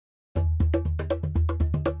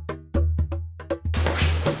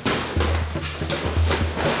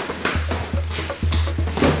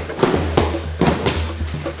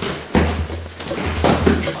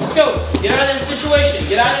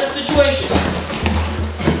Get out of the situation.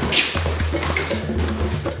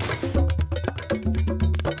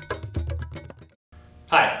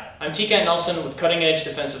 Hi, I'm TK Nelson with Cutting Edge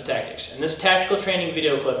Defensive Tactics. In this tactical training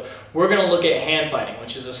video clip, we're going to look at hand fighting,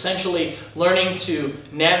 which is essentially learning to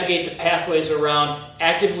navigate the pathways around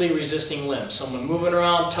actively resisting limbs. Someone moving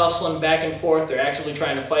around, tussling back and forth, they're actively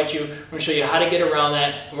trying to fight you. We're going to show you how to get around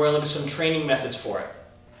that, and we're going to look at some training methods for it.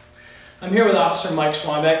 I'm here with Officer Mike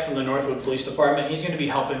Swanbeck from the Northwood Police Department. He's going to be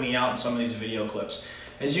helping me out in some of these video clips.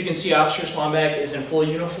 As you can see, Officer Swanbeck is in full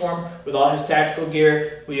uniform with all his tactical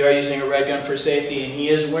gear. We are using a red gun for safety, and he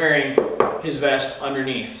is wearing his vest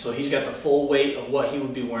underneath. So he's got the full weight of what he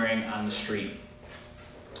would be wearing on the street.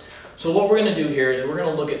 So what we're going to do here is we're going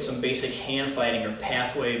to look at some basic hand fighting or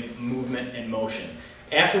pathway movement and motion.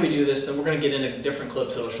 After we do this, then we're going to get into different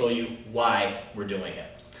clips that will show you why we're doing it.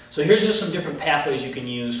 So here's just some different pathways you can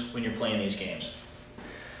use when you're playing these games.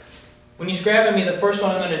 When he's grabbing me, the first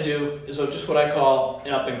one I'm going to do is just what I call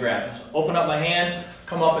an up and grab. So open up my hand,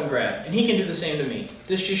 come up and grab. And he can do the same to me.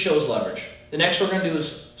 This just shows leverage. The next we're going to do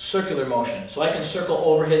is circular motion. So I can circle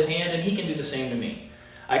over his hand and he can do the same to me.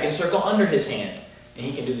 I can circle under his hand and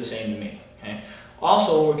he can do the same to me. Okay?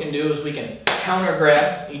 Also, what we can do is we can counter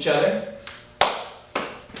grab each other,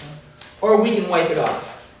 or we can wipe it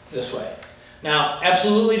off this way. Now,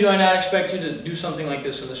 absolutely do I not expect you to do something like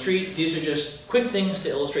this in the street. These are just quick things to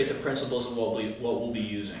illustrate the principles of what we'll be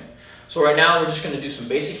using. So right now we're just going to do some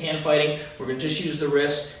basic hand fighting. We're going to just use the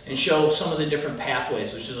wrist and show some of the different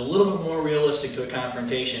pathways, which is a little bit more realistic to a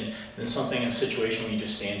confrontation than something in a situation where you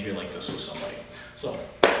just stand here like this with somebody. So.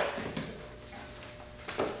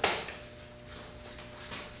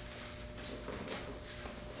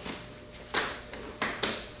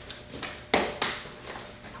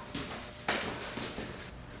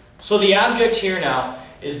 So the object here now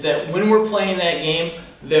is that when we're playing that game,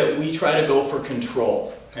 that we try to go for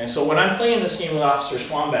control. Okay, so when I'm playing this game with Officer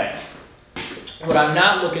Swanbeck, what I'm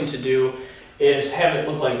not looking to do is have it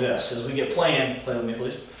look like this. As we get play with me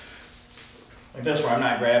please, like this where I'm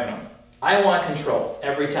not grabbing them. I want control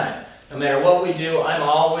every time. No matter what we do, I'm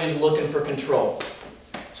always looking for control.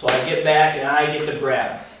 So I get back and I get to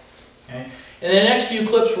grab. Okay? In the next few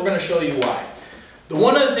clips, we're going to show you why. The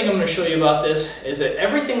one other thing I'm going to show you about this is that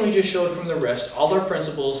everything we just showed from the wrist, all our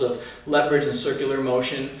principles of leverage and circular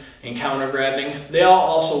motion and counter grabbing, they all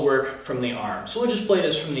also work from the arm. So we'll just play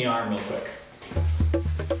this from the arm real quick.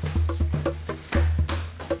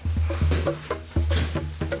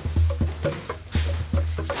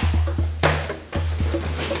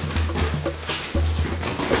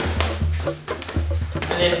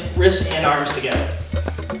 And then wrist and arms together.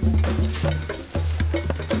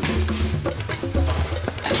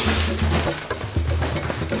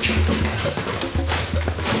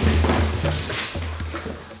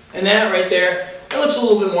 And that right there, that looks a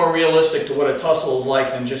little bit more realistic to what a tussle is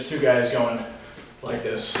like than just two guys going like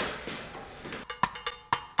this.